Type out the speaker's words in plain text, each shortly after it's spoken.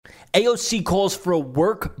AOC calls for a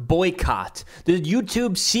work boycott. The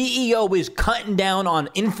YouTube CEO is cutting down on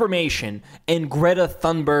information, and Greta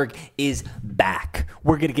Thunberg is back.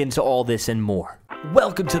 We're going to get into all this and more.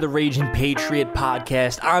 Welcome to the Raging Patriot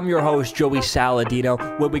Podcast. I'm your host, Joey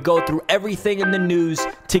Saladino, where we go through everything in the news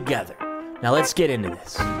together. Now let's get into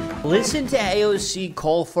this. Listen to AOC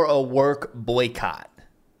call for a work boycott.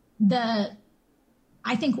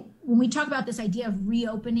 I think when we talk about this idea of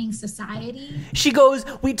reopening society, she goes,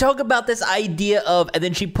 we talk about this idea of, and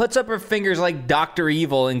then she puts up her fingers like Dr.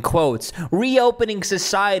 Evil in quotes, reopening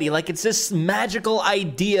society, like it's this magical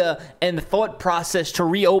idea and thought process to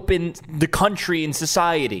reopen the country and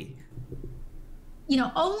society. You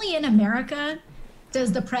know, only in America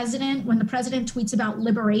does the president, when the president tweets about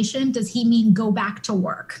liberation, does he mean go back to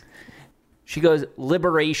work? She goes,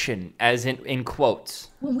 liberation, as in quotes.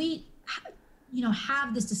 When we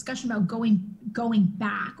have this discussion about going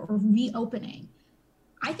back or reopening,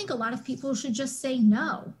 I think a lot of people should just say,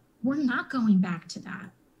 no, we're not going back to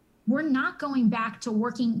that. We're not going back to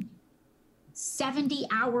working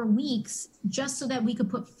 70-hour weeks just so that we could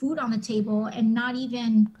put food on the table and not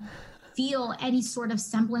even feel any sort of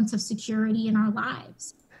semblance of security in our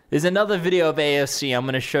lives. There's another video of AOC I'm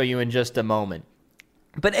going to show you in just a moment.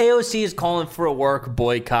 But AOC is calling for a work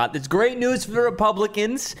boycott. It's great news for the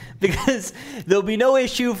Republicans because there'll be no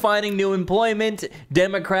issue finding new employment.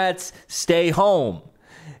 Democrats stay home.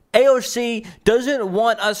 AOC doesn't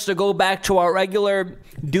want us to go back to our regular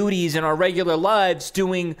duties and our regular lives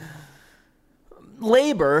doing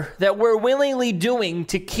labor that we're willingly doing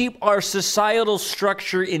to keep our societal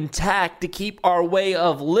structure intact, to keep our way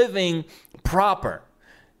of living proper.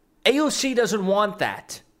 AOC doesn't want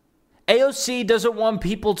that. AOC doesn't want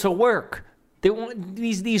people to work. They want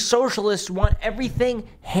these socialists want everything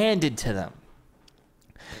handed to them.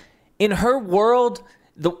 In her world,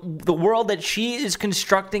 the world that she is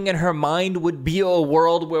constructing in her mind would be a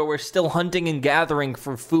world where we're still hunting and gathering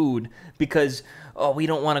for food because we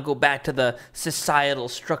don't want to go back to the societal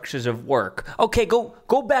structures of work. Okay,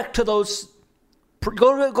 go back to those.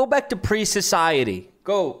 Go back to pre-society.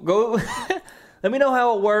 Go. Let me know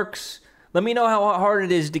how it works. Let me know how hard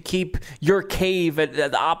it is to keep your cave at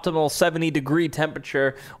the optimal 70-degree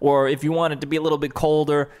temperature, or if you want it to be a little bit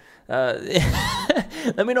colder.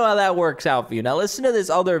 Let me know how that works out for you. Now listen to this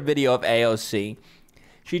other video of AOC.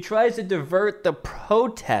 She tries to divert the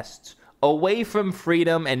protests away from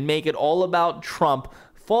freedom and make it all about Trump,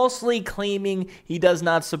 falsely claiming he does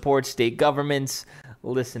not support state governments.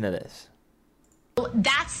 Listen to this.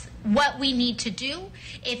 That's what we need to do.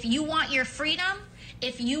 If you want your freedom,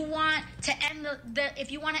 if you want to end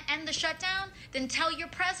the shutdown, then tell your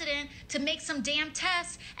president to make some damn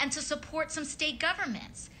tests and to support some state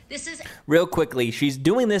governments. This is real quickly. She's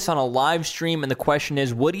doing this on a live stream, and the question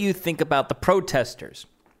is, what do you think about the protesters?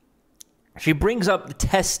 She brings up the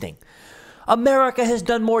testing. America has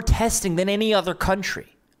done more testing than any other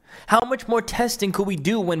country. How much more testing could we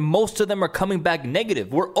do when most of them are coming back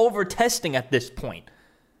negative? We're over-testing at this point.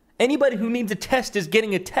 Anybody who needs a test is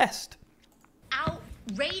getting a test.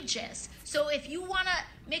 Outrageous. So if you want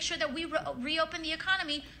to make sure that we reopen the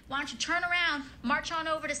economy, why don't you turn around, march on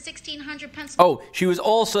over to 1600 Pennsylvania. Oh, she was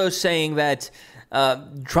also saying that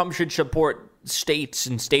Trump should support states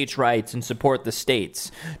and states' rights and support the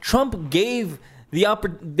states. Trump gave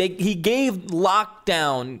he gave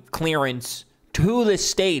lockdown clearance to the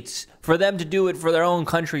states for them to do it for their own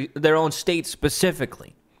country, their own state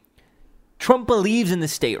specifically. Trump believes in the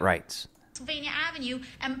state rights. Pennsylvania Avenue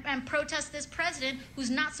and protest this president who's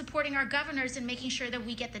not supporting our governors and making sure that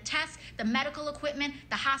we get the tests, the medical equipment,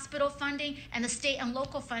 the hospital funding, and the state and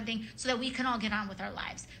local funding so that we can all get on with our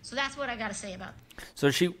lives. So that's what I got to say about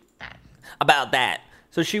that.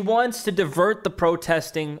 So she wants to divert the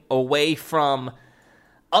protesting away from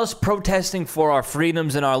us protesting for our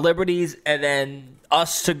freedoms and our liberties, and then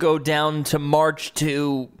us to go down to march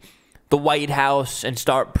to the White House and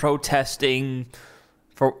start protesting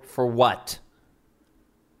for what?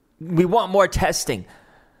 We want more testing.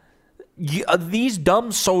 These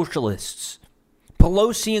dumb socialists,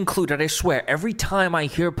 Pelosi included, I swear, every time I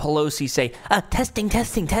hear Pelosi say, testing,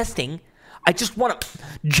 testing, testing, I just want to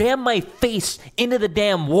jam my face into the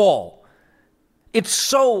damn wall. It's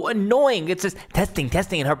so annoying. It says, testing,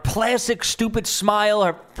 testing, and her plastic, stupid smile,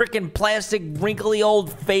 her freaking plastic, wrinkly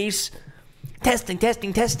old face. Testing,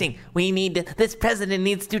 testing, testing. This president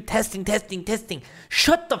needs to do testing, testing, testing.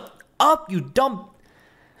 Shut the up, you dumb.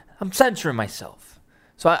 I'm censoring myself.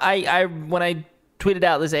 So I when I tweeted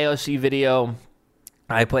out this AOC video,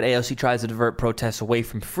 I put AOC tries to divert protests away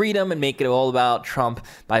from freedom and make it all about Trump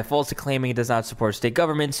by falsely claiming it does not support state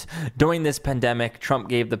governments. During this pandemic, Trump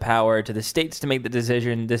gave the power to the states to make the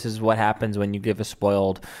decision. This is what happens when you give a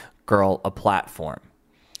spoiled girl a platform.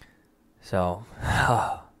 So,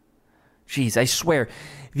 geez, I swear,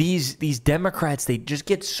 these Democrats, they just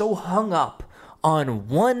get so hung up on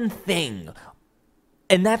one thing,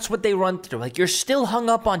 and that's what they run through. Like, you're still hung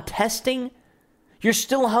up on testing? You're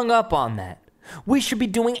still hung up on that. We should be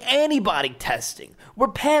doing antibody testing. We're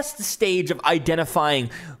past the stage of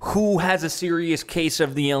identifying who has a serious case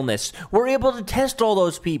of the illness. We're able to test all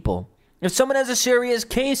those people. If someone has a serious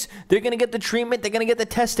case, they're going to get the treatment, they're going to get the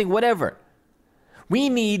testing, whatever. We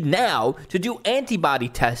need now to do antibody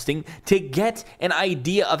testing to get an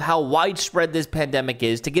idea of how widespread this pandemic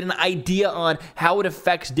is, to get an idea on how it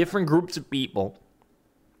affects different groups of people.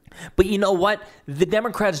 But you know what? The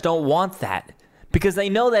Democrats don't want that, because they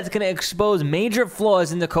know that's going to expose major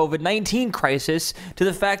flaws in the COVID-19 crisis to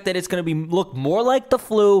the fact that it's going to look more like the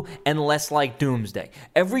flu and less like doomsday.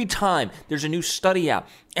 Every time there's a new study out,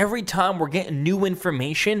 every time we're getting new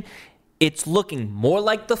information, it's looking more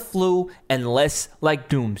like the flu and less like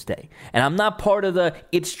doomsday. And I'm not part of the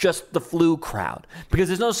it's just the flu crowd, because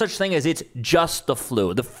there's no such thing as it's just the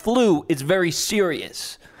flu. The flu is very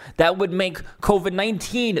serious. That would make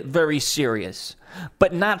COVID-19 very serious,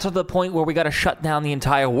 but not to the point where we got to shut down the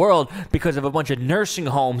entire world because of a bunch of nursing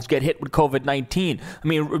homes get hit with COVID-19. I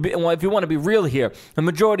mean, if you want to be real here, the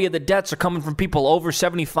majority of the deaths are coming from people over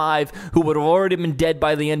 75 who would have already been dead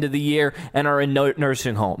by the end of the year and are in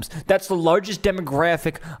nursing homes. That's the largest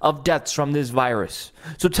demographic of deaths from this virus.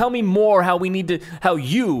 So tell me more how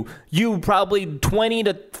you probably 20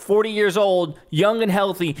 to 40 years old, young and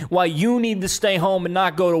healthy, why you need to stay home and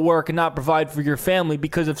not go to work and not provide for your family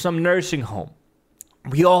because of some nursing home.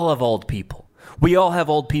 We all have old people. We all have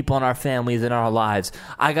old people in our families, in our lives.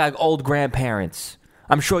 I got old grandparents.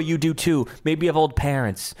 I'm sure you do too. Maybe you have old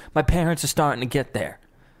parents. My parents are starting to get there.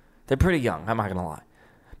 They're pretty young, I'm not going to lie.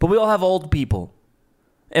 But we all have old people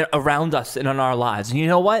around us and in our lives. And you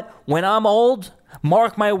know what? When I'm old,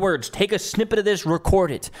 mark my words, take a snippet of this, record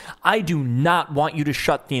it. I do not want you to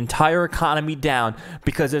shut the entire economy down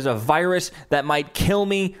because there's a virus that might kill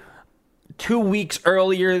me 2 weeks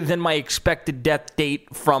earlier than my expected death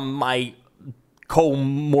date from my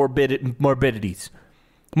comorbidities.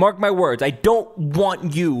 Mark my words, I don't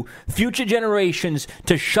want you, future generations,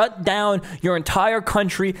 to shut down your entire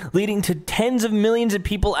country, leading to tens of millions of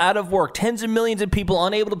people out of work, tens of millions of people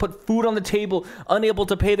unable to put food on the table, unable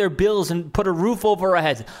to pay their bills and put a roof over our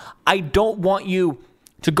heads. I don't want you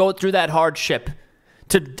to go through that hardship,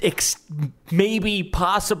 to maybe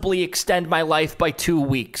possibly extend my life by 2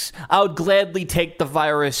 weeks. I would gladly take the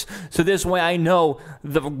virus, so this way I know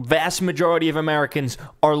the vast majority of Americans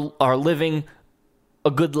are living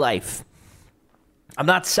a good life. I'm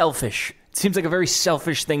not selfish. It seems like a very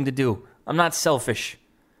selfish thing to do. I'm not selfish.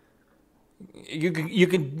 You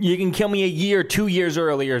can kill me a year, 2 years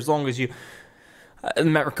earlier, as long as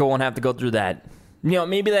America won't have to go through that. You know,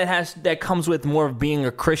 maybe that comes with more of being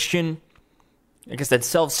a Christian. I guess that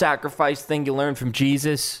self-sacrifice thing you learned from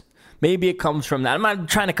Jesus. Maybe it comes from that. I'm not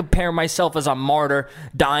trying to compare myself as a martyr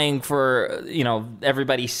dying for,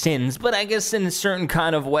 everybody's sins. But I guess in a certain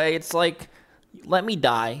kind of way, it's like, let me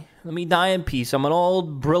die. Let me die in peace. I'm an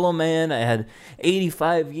old Brillo man. I had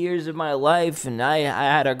 85 years of my life, and I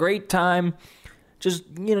had a great time.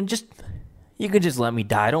 You can just let me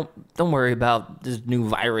die. Don't worry about this new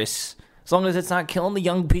virus. As long as it's not killing the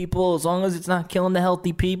young people, as long as it's not killing the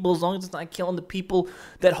healthy people, as long as it's not killing the people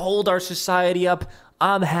that hold our society up,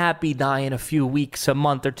 I'm happy dying a few weeks, a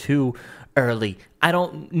month or two early. I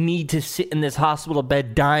don't need to sit in this hospital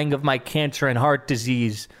bed dying of my cancer and heart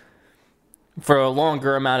disease for a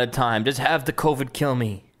longer amount of time. Just have the COVID kill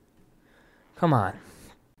me. Come on.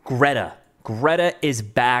 Greta is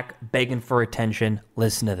back begging for attention.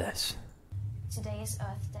 Listen to this. Today is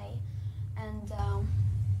Earth Day, and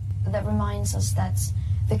that reminds us that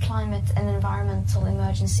the climate and environmental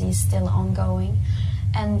emergency is still ongoing,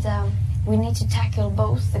 and we need to tackle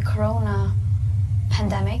both the corona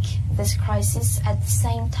pandemic, this crisis, at the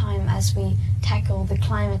same time as we tackle the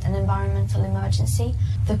climate and environmental emergency.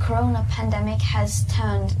 The corona pandemic has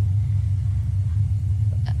turned,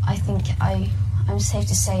 I think I'm safe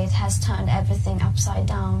to say, it has turned everything upside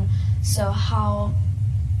down. So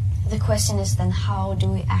the question is then, how do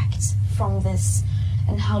we act from this,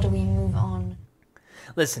 and how do we move on?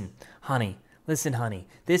 Listen, honey.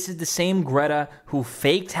 This is the same Greta who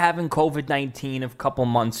faked having COVID-19 a couple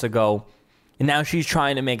months ago, and now she's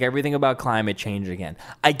trying to make everything about climate change again.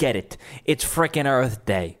 I get it. It's frickin' Earth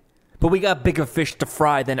Day. But we got bigger fish to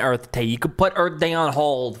fry than Earth Day. You could put Earth Day on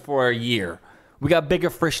hold for a year. We got bigger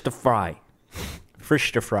fish to fry.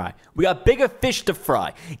 Fish to fry. We got bigger fish to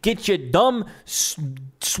fry. Get your dumb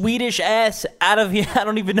Swedish ass out of here. I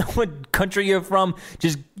don't even know what country you're from.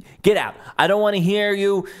 Just get out. I don't want to hear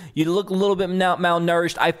you. You look a little bit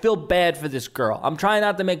malnourished. I feel bad for this girl. I'm trying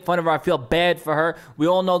not to make fun of her. I feel bad for her. We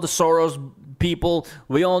all know the Soros people.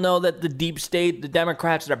 We all know that the deep state, the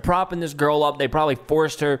Democrats that are propping this girl up, they probably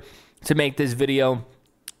forced her to make this video.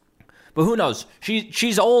 But who knows?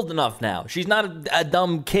 She's old enough now. She's not a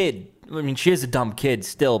dumb kid. I mean, she is a dumb kid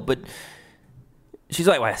still, but she's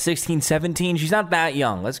like, what, 16, 17? She's not that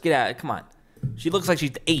young. Let's get at it. Come on. She looks like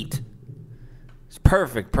she's 8. It's a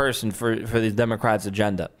perfect person for the Democrats'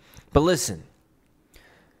 agenda. But listen,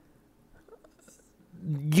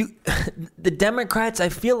 the Democrats, I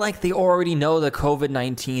feel like they already know that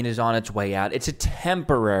COVID-19 is on its way out. It's a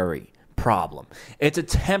temporary problem. It's a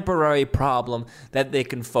temporary problem that they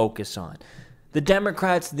can focus on. The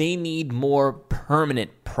Democrats, they need more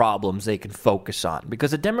permanent problems they can focus on,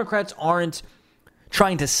 because the Democrats aren't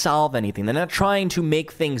trying to solve anything. They're not trying to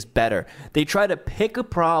make things better. They try to pick a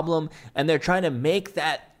problem, and they're trying to make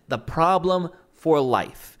that the problem for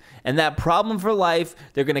life. And that problem for life,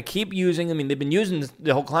 they're going to keep using. I mean, they've been using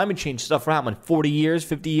the whole climate change stuff for how many, 40 years,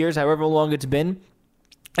 50 years, however long it's been.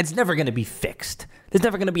 It's never going to be fixed. There's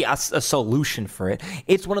never going to be a solution for it.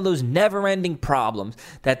 It's one of those never-ending problems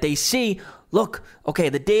that they see. Look, okay,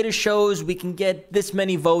 the data shows we can get this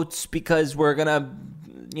many votes because we're going to,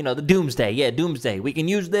 the doomsday. Yeah, doomsday. We can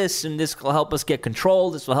use this, and this will help us get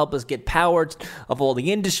control. This will help us get power of all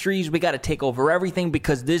the industries. We got to take over everything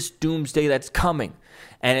because this doomsday that's coming.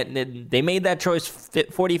 And they made that choice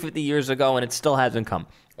 40, 50 years ago, and it still hasn't come.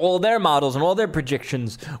 All their models and all their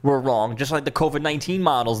projections were wrong, just like the COVID-19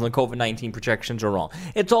 models and the COVID-19 projections are wrong.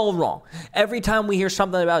 It's all wrong. Every time we hear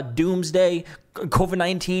something about doomsday,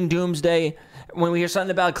 COVID-19 doomsday, when we hear something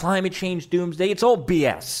about climate change doomsday, it's all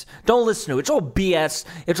BS. Don't listen to it. It's all BS.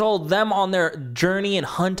 It's all them on their journey and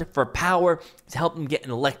hunt for power to help them get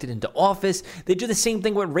elected into office. They do the same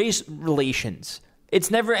thing with race relations. It's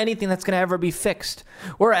never anything that's going to ever be fixed.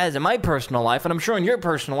 Whereas in my personal life, and I'm sure in your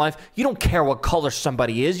personal life, you don't care what color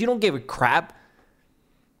somebody is. You don't give a crap.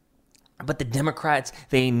 But the Democrats,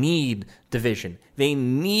 they need division. They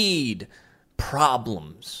need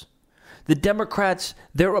problems. The Democrats,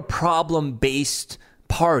 they're a problem-based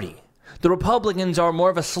party. The Republicans are more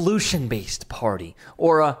of a solution-based party,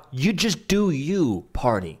 or a you just do you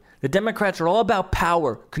party. The Democrats are all about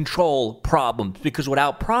power, control, problems, because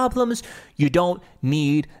without problems, you don't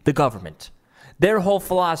need the government. Their whole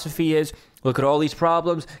philosophy is, look at all these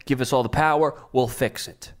problems, give us all the power, we'll fix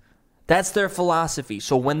it. That's their philosophy.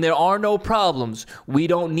 So when there are no problems, we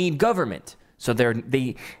don't need government. So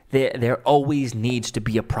there always needs to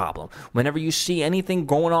be a problem. Whenever you see anything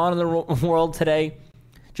going on in the world today,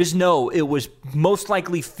 just know it was most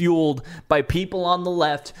likely fueled by people on the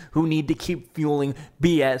left who need to keep fueling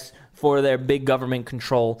BS for their big government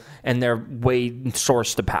control and their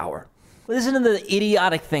source to power. Listen to the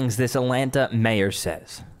idiotic things this Atlanta mayor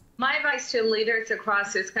says. My advice to leaders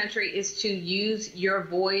across this country is to use your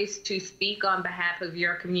voice to speak on behalf of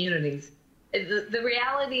your communities. The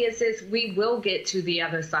reality is this: we will get to the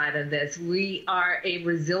other side of this. We are a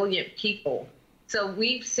resilient people. So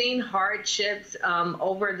we've seen hardships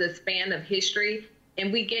over the span of history,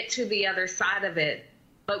 and we get to the other side of it.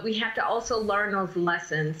 But we have to also learn those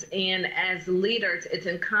lessons. And as leaders, it's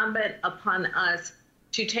incumbent upon us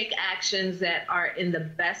to take actions that are in the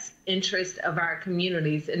best interest of our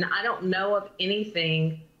communities. And I don't know of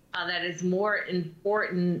anything that is more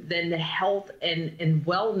important than the health and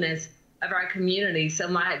wellness of our community. So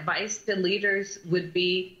my advice to leaders would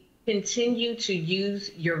be continue to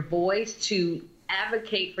use your voice to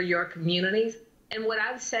advocate for your communities. And what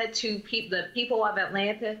I've said to the people of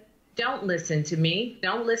Atlanta, don't listen to me.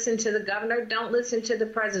 Don't listen to the governor. Don't listen to the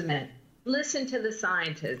president. Listen to the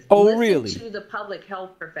scientists. Oh, really? Listen to the public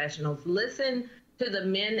health professionals. Listen to the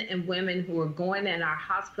men and women who are going in our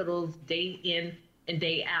hospitals day in and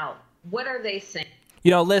day out. What are they saying?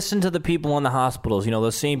 Listen to the people in the hospitals.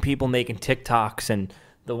 Those same people making TikToks and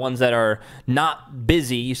the ones that are not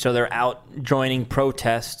busy, so they're out joining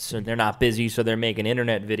protests, and they're not busy, so they're making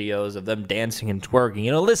internet videos of them dancing and twerking.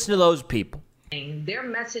 Listen to those people. Their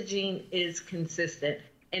messaging is consistent,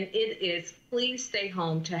 and it is please stay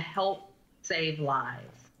home to help save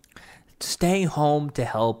lives. Stay home to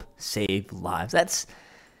help save lives.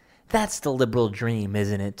 That's the liberal dream,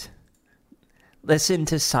 isn't it? Listen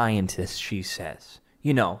to scientists, she says.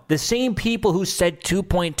 You know, the same people who said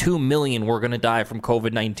 2.2 million were going to die from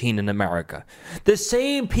COVID-19 in America. The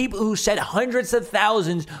same people who said hundreds of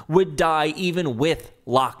thousands would die even with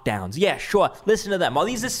lockdowns. Yeah, sure. Listen to them. Are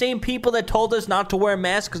these the same people that told us not to wear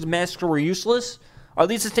masks because masks were useless? Are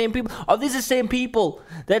these the same people? Are these the same people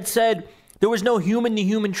that said there was no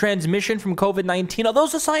human-to-human transmission from COVID-19? Are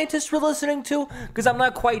those the scientists we're listening to? Because I'm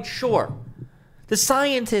not quite sure. The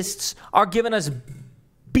scientists are giving us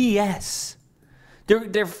BS.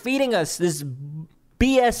 They're feeding us this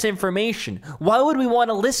BS information. Why would we want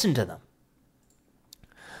to listen to them?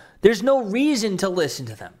 There's no reason to listen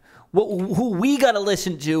to them. Who we got to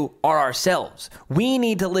listen to are ourselves. We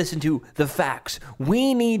need to listen to the facts.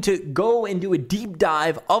 We need to go and do a deep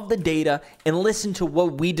dive of the data and listen to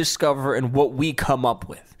what we discover and what we come up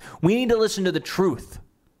with. We need to listen to the truth.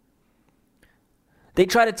 They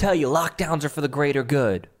try to tell you lockdowns are for the greater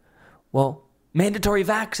good. Well, mandatory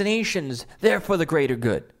vaccinations, they're for the greater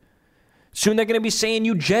good. Soon they're going to be saying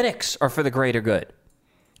eugenics are for the greater good.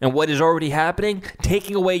 And what is already happening?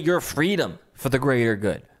 Taking away your freedom for the greater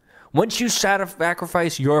good. Once you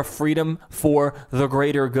sacrifice your freedom for the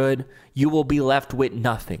greater good, you will be left with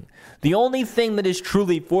nothing. The only thing that is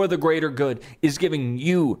truly for the greater good is giving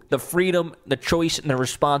you the freedom, the choice, and the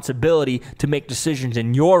responsibility to make decisions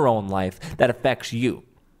in your own life that affects you.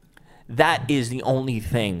 That is the only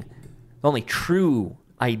thing, the only true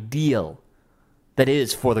ideal that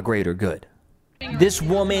is for the greater good. This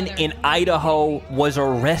woman in Idaho was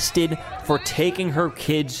arrested for taking her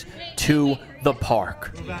kids to the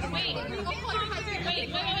park.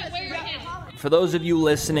 For those of you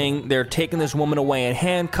listening, they're taking this woman away in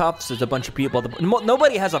handcuffs. There's a bunch of people.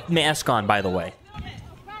 Nobody has a mask on, by the way. As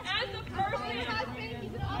a person, not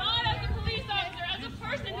as a police officer, as a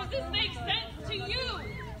person, does this make sense to you?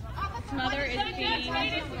 This mother is being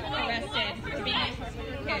arrested for being a source of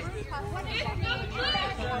her kids.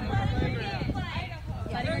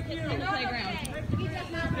 Letting her kids on the playground. She's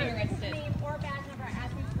being arrested.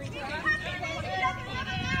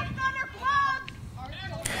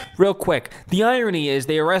 Real quick, the irony is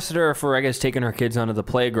they arrested her for, I guess, taking her kids onto the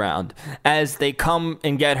playground as they come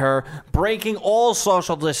and get her, breaking all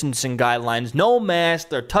social distancing guidelines, no mask,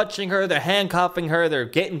 they're touching her, they're handcuffing her, they're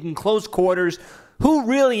getting in close quarters. Who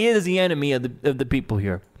really is the enemy of the people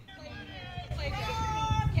here?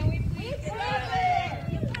 Can we please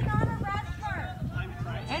you cannot arrest her.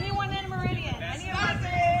 Anyone in Meridian, any of our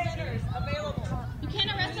visitors available. You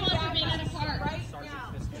can't arrest someone for being in a park.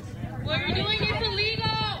 What you're doing is illegal.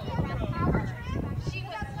 She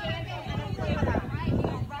was standing in a playground. You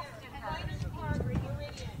arrested her.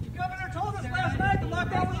 The governor told us last night the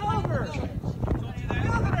lockdown was over. The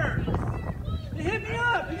governor, he hit me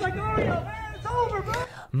up. He's like, Oreo, man, it's over, bro.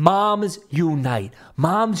 Moms unite.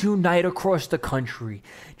 Moms unite across the country.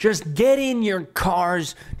 Just get in your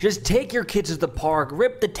cars. Just take your kids to the park.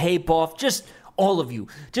 Rip the tape off. Just all of you.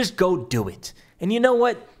 Just go do it. And you know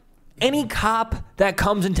what? Any cop that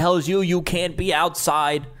comes and tells you you can't be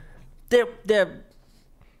outside, their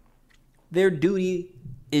duty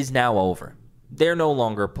is now over. They're no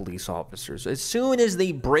longer police officers. As soon as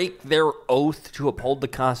they break their oath to uphold the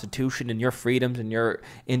Constitution and your freedoms and your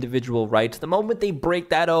individual rights, the moment they break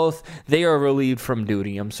that oath, they are relieved from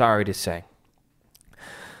duty, I'm sorry to say.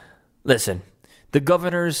 Listen, the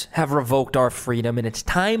governors have revoked our freedom, and it's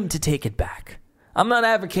time to take it back. I'm not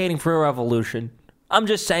advocating for a revolution. I'm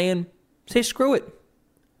just saying, say screw it.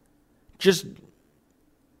 Just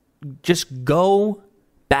go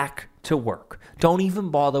back to work. Don't even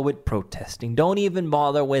bother with protesting. Don't even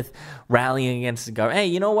bother with rallying against the government. Hey,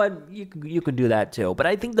 you know what? You can do that too. But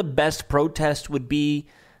I think the best protest would be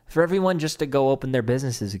for everyone just to go open their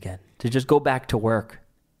businesses again, to just go back to work.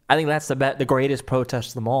 I think that's the greatest protest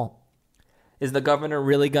of them all. Is the governor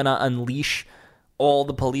really going to unleash all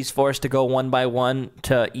the police force to go one by one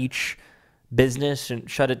to each business and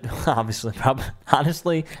shut it? Obviously,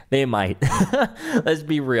 honestly, they might. Let's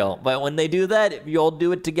be real. But when they do that, if you all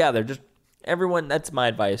do it together, just everyone, that's my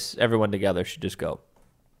advice. Everyone together should just go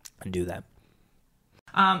and do that.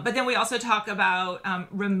 But then we also talk about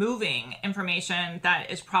removing information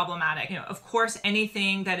that is problematic. You know, of course,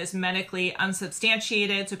 anything that is medically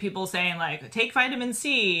unsubstantiated. So people saying like, take vitamin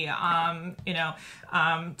C,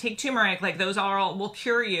 take turmeric, like those all will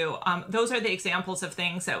cure you. Those are the examples of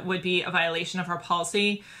things that would be a violation of our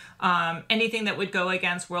policy. Anything that would go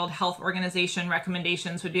against World Health Organization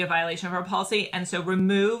recommendations would be a violation of our policy. And so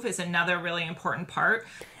remove is another really important part.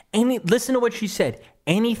 Listen to what she said.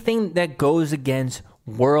 Anything that goes against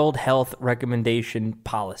World Health Recommendation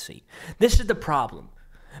policy. This is the problem.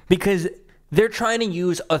 Because They're trying to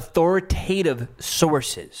use authoritative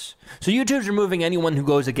sources. So YouTube's removing anyone who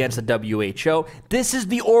goes against the WHO. This is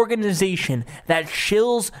the organization that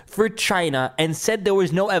shills for China and said there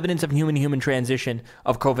was no evidence of human-to-human transition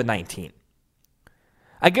of COVID-19.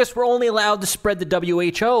 I guess we're only allowed to spread the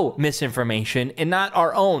WHO misinformation and not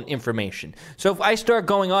our own information. So if I start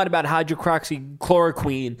going on about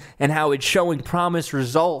hydroxychloroquine and how it's showing promised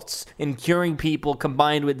results in curing people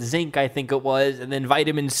combined with zinc, I think it was, and then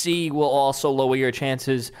vitamin C will also lower your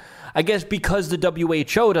chances, I guess because the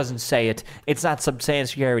WHO doesn't say it, it's not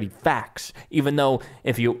substantiality facts. Even though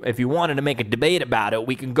if you wanted to make a debate about it,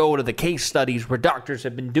 we can go to the case studies where doctors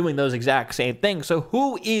have been doing those exact same things. So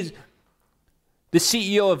who is the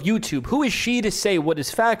CEO of YouTube? Who is she to say what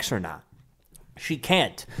is facts or not? She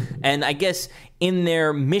can't. And I guess in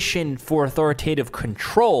their mission for authoritative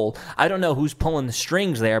control, I don't know who's pulling the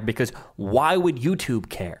strings there, because why would YouTube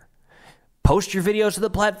care? Post your videos to the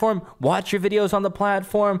platform, watch your videos on the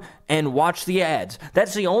platform, and watch the ads.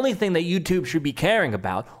 That's the only thing that YouTube should be caring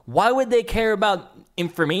about. Why would they care about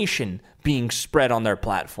information being spread on their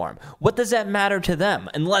platform? What does that matter to them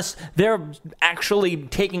unless they're actually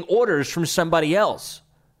taking orders from somebody else?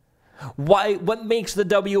 What makes the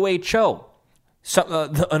WHO,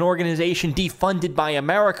 an organization defunded by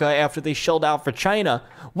America after they shelled out for China,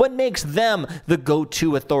 what makes them the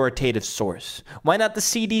go-to authoritative source? Why not the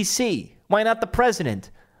CDC? Why not the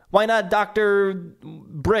president? Why not Dr.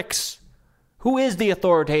 Bricks? Who is the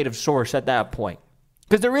authoritative source at that point?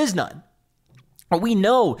 Because there is none. We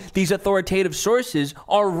know these authoritative sources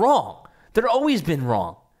are wrong. They've always been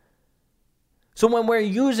wrong. So when we're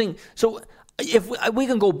using, if we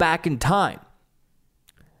can go back in time,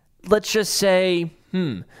 let's just say,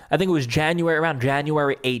 I think it was around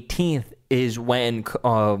January 18th is when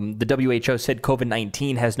the WHO said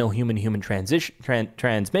COVID-19 has no human-to-human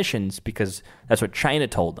transmissions, because that's what China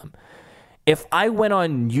told them. If I went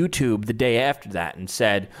on YouTube the day after that and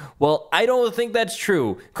said, well, I don't think that's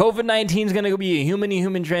true, COVID-19 is going to be a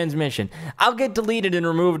human-to-human transmission, I'll get deleted and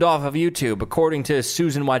removed off of YouTube, according to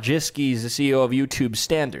Susan Wojcicki, the CEO of YouTube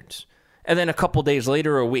standards. And then a couple days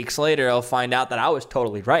later or weeks later, I'll find out that I was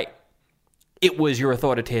totally right. It was your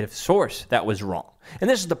authoritative source that was wrong. And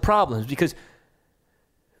this is the problem, is because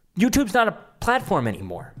YouTube's not a platform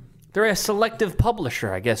anymore. They're a selective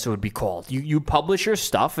publisher, I guess it would be called. You publish your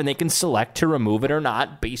stuff, and they can select to remove it or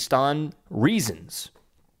not based on reasons.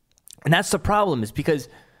 And that's the problem, is because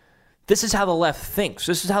this is how the left thinks.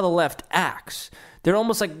 This is how the left acts. They're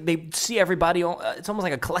almost like they see everybody, it's almost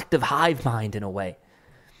like a collective hive mind in a way,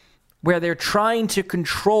 where they're trying to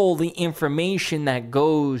control the information that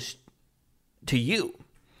goes to you.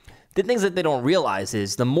 The things that they don't realize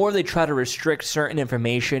is the more they try to restrict certain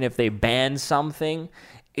information, if they ban something,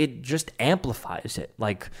 it just amplifies it.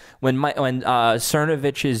 Like when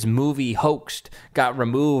Cernovich's movie Hoaxed got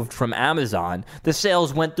removed from Amazon, the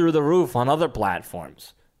sales went through the roof on other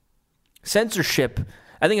platforms. Censorship,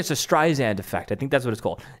 I think it's a Streisand effect. I think that's what it's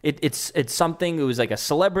called. It's something, it was like a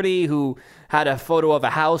celebrity who had a photo of a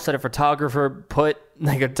house that a photographer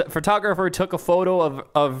photographer took a photo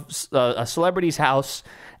of a celebrity's house,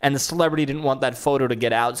 and the celebrity didn't want that photo to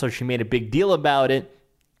get out, so she made a big deal about it.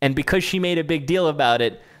 And because she made a big deal about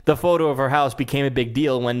it, the photo of her house became a big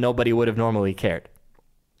deal when nobody would have normally cared.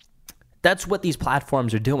 That's what these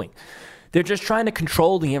platforms are doing. They're just trying to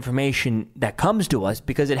control the information that comes to us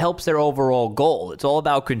because it helps their overall goal. It's all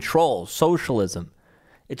about control, socialism.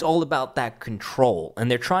 It's all about that control. And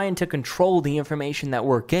they're trying to control the information that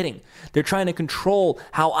we're getting. They're trying to control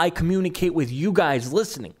how I communicate with you guys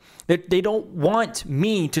listening. They don't want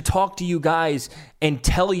me to talk to you guys and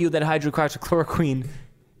tell you that hydroxychloroquine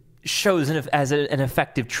shows as an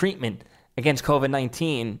effective treatment against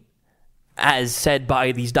COVID-19, as said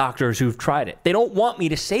by these doctors who've tried it. They don't want me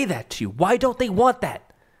to say that to you. Why don't they want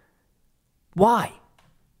that? Why?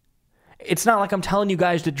 It's not like I'm telling you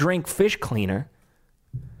guys to drink fish cleaner.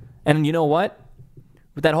 And you know what?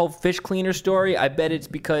 With that whole fish cleaner story, I bet it's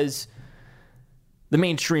because the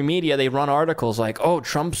mainstream media, they run articles like, oh,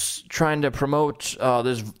 Trump's trying to promote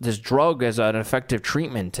this drug as an effective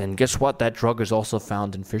treatment. And guess what? That drug is also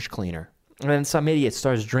found in fish cleaner. And then some idiot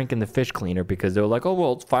starts drinking the fish cleaner because they're like, oh,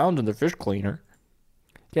 well, it's found in the fish cleaner.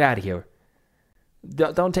 Get out of here.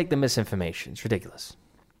 Don't take the misinformation. It's ridiculous.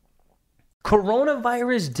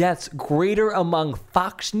 Coronavirus deaths greater among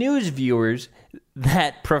Fox News viewers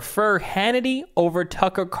that prefer Hannity over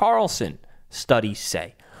Tucker Carlson, studies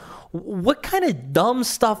say. What kind of dumb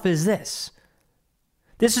stuff is this?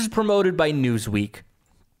 This is promoted by Newsweek.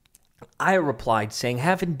 I replied saying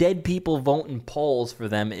having dead people vote in polls for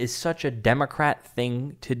them is such a Democrat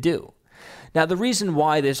thing to do. Now, the reason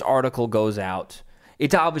why this article goes out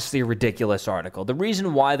It's obviously a ridiculous article. The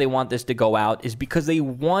reason why they want this to go out is because they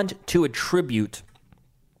want to attribute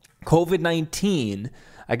COVID-19,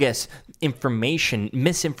 I guess,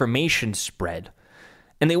 misinformation spread,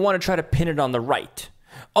 and they want to try to pin it on the right.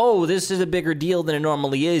 Oh, this is a bigger deal than it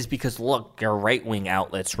normally is because, look, your right-wing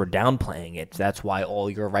outlets were downplaying it. That's why all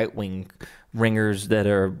your right-wing ringers that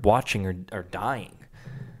are watching are dying.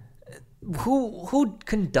 Who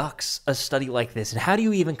conducts a study like this, and how do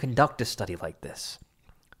you even conduct a study like this?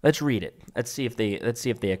 Let's read it. Let's see if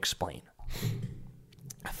they explain.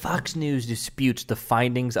 Fox News disputes the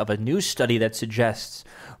findings of a new study that suggests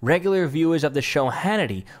regular viewers of the show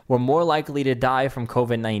Hannity were more likely to die from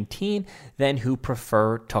COVID-19 than who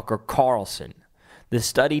prefer Tucker Carlson. The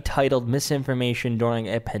study, titled Misinformation During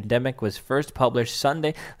a Pandemic, was first published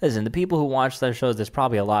Sunday. Listen, the people who watch their shows, there's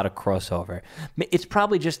probably a lot of crossover. It's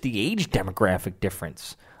probably just the age demographic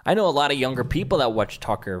difference. I know a lot of younger people that watch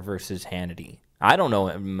Tucker versus Hannity. I don't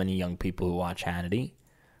know many young people who watch Hannity.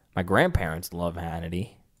 My grandparents love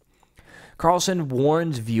Hannity. Carlson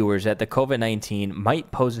warns viewers that the COVID-19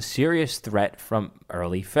 might pose a serious threat from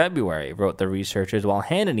early February, wrote the researchers, while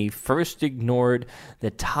Hannity first ignored the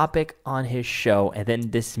topic on his show and then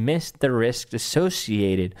dismissed the risks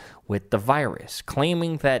associated with the virus,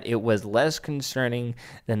 claiming that it was less concerning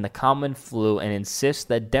than the common flu and insists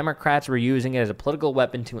that Democrats were using it as a political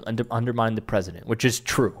weapon to undermine the president, which is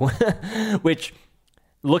true. Which,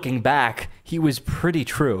 looking back, he was pretty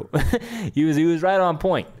true. He was right on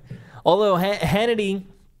point. Although Hannity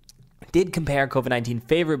did compare COVID-19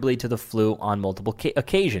 favorably to the flu on multiple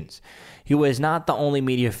occasions. He was not the only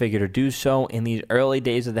media figure to do so. In these early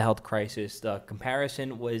days of the health crisis, the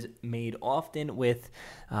comparison was made often with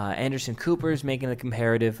Anderson Cooper's making the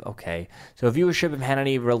comparative. Okay, so viewership of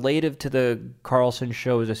Hannity relative to the Carlson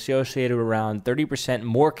show is associated with around 30%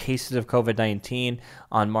 more cases of COVID-19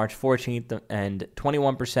 on March 14th and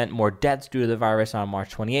 21% more deaths due to the virus on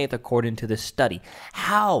March 28th, according to the study.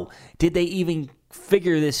 How did they even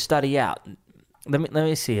figure this study out? Let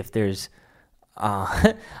me see if there's...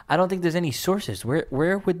 I don't think there's any sources.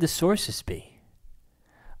 Where would the sources be?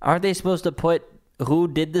 Aren't they supposed to put who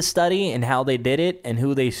did the study and how they did it and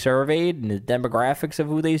who they surveyed and the demographics of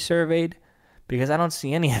who they surveyed? Because I don't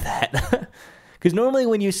see any of that. Because normally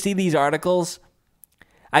when you see these articles,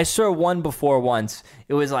 I saw one before once.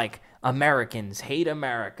 It was like, Americans hate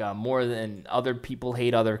America more than other people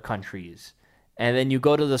hate other countries. And then you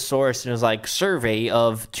go to the source and it's like, survey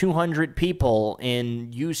of 200 people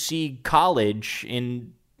in UC College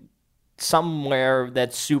in somewhere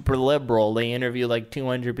that's super liberal. They interview like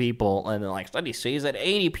 200 people and they're like, study says that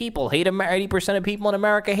 80% of people in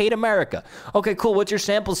America hate America. Okay, cool. What's your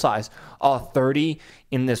sample size? 30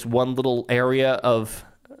 in this one little area of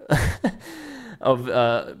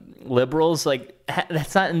liberals. Like,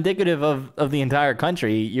 that's not indicative of the entire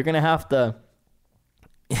country. You're going to have to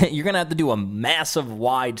do a massive,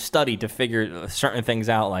 wide study to figure certain things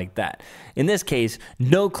out like that. In this case,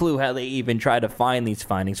 no clue how they even tried to find these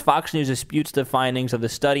findings. Fox News disputes the findings of the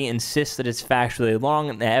study, insists that it's factually wrong,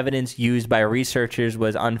 and the evidence used by researchers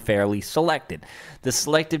was unfairly selected. The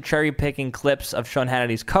selective cherry-picking clips of Sean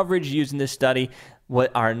Hannity's coverage used in this study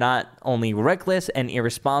are not only reckless and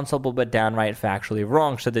irresponsible, but downright factually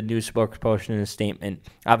wrong, said the news spokesperson in a statement.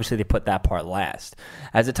 Obviously, they put that part last.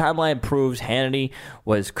 As the timeline proves, Hannity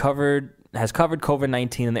has covered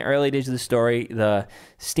COVID-19 in the early days of the story. The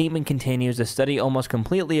statement continues, the study almost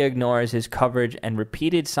completely ignores his coverage and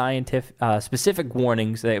repeated scientific specific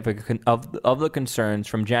warnings of the concerns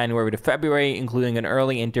from January to February, including an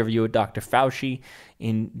early interview with Dr. Fauci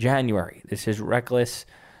in January. This is reckless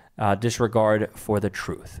disregard for the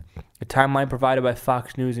truth. The timeline provided by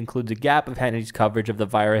Fox News includes a gap of Hannity's coverage of the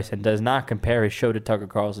virus and does not compare his show to Tucker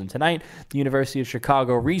Carlson Tonight. The University of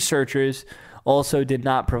Chicago researchers also did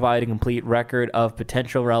not provide a complete record of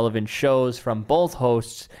potential relevant shows from both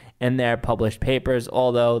hosts in their published papers,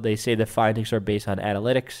 although they say the findings are based on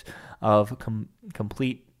analytics of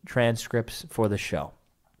complete transcripts for the show.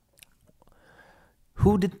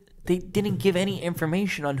 They didn't give any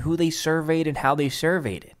information on who they surveyed and how they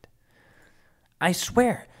surveyed it. I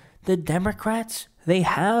swear, the Democrats, they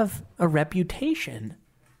have a reputation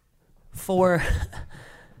for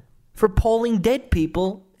polling dead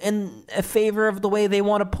people in favor of the way they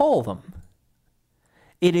want to poll them.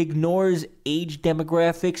 It ignores age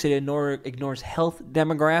demographics. It ignores health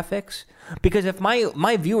demographics. Because if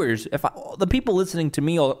my viewers, the people listening to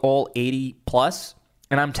me are all 80 plus,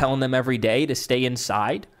 and I'm telling them every day to stay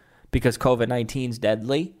inside because COVID-19 is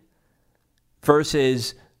deadly,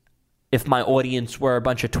 versus if my audience were a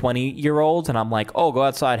bunch of 20-year-olds and I'm like, oh, go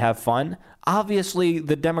outside, have fun. Obviously,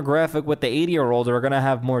 the demographic with the 80-year-olds are going to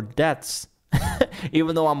have more deaths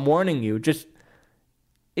even though I'm warning you.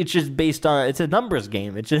 It's just based on, it's a numbers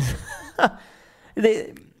game. It's just,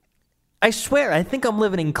 I swear, I think I'm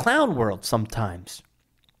living in clown world sometimes.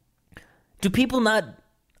 Do people not,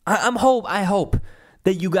 I hope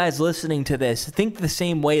that you guys listening to this think the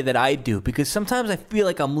same way that I do, because sometimes I feel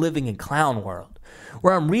like I'm living in clown world,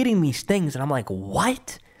 where I'm reading these things and I'm like,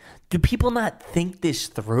 what? Do people not think this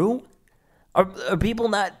through? Are people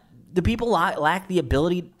not, do people lack the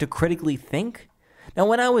ability to critically think? Now,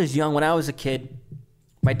 when I was young, when I was a kid,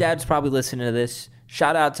 my dad's probably listening to this.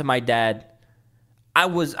 Shout out to my dad. I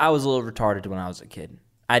was a little retarded when I was a kid.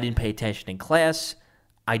 I didn't pay attention in class.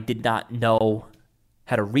 I did not know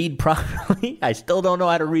how to read properly. I still don't know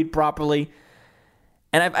how to read properly.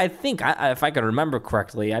 And I think, if I could remember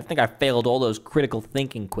correctly, I think I failed all those critical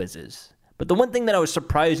thinking quizzes. But the one thing that I was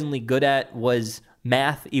surprisingly good at was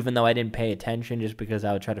math, even though I didn't pay attention, just because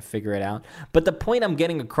I would try to figure it out. But the point I'm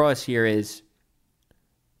getting across here is,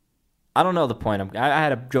 I don't know the point. I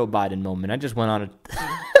had a Joe Biden moment. I just went on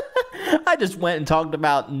I just went and talked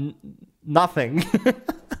about nothing.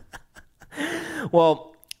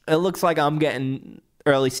 Well, it looks like I'm getting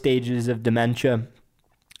early stages of dementia.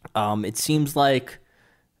 It seems like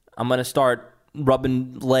I'm going to start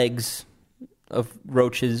rubbing legs of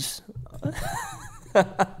roaches.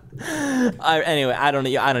 Anyway, I don't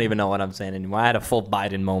even know what I'm saying anymore. I had a full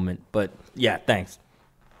Biden moment, but yeah, thanks.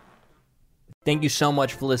 Thank you so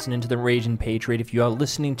much for listening to The Raging Patriot. If you are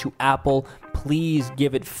listening to Apple, please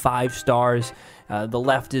give it 5 stars. The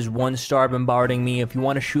left is 1 star bombarding me. If you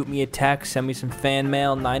want to shoot me a text, send me some fan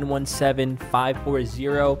mail,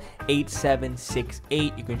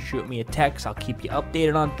 917-540-8768. You can shoot me a text. I'll keep you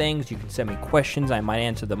updated on things. You can send me questions. I might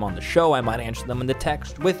answer them on the show. I might answer them in the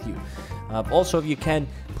text with you. Also, if you can,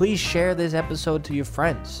 please share this episode to your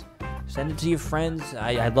friends. Send it to your friends.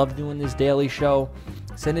 I love doing this daily show.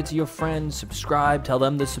 Send it to your friends. Subscribe. Tell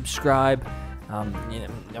them to subscribe.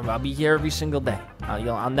 I'll be here every single day.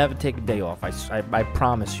 I'll never take a day off. I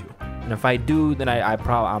promise you. And if I do, then I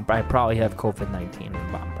probably have COVID-19.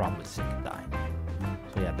 I'm probably sick and dying.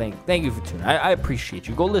 So yeah, thank you for tuning. I appreciate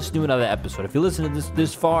you. Go listen to another episode. If you listen to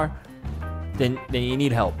this far, then you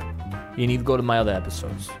need help. You need to go to my other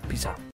episodes. Peace out.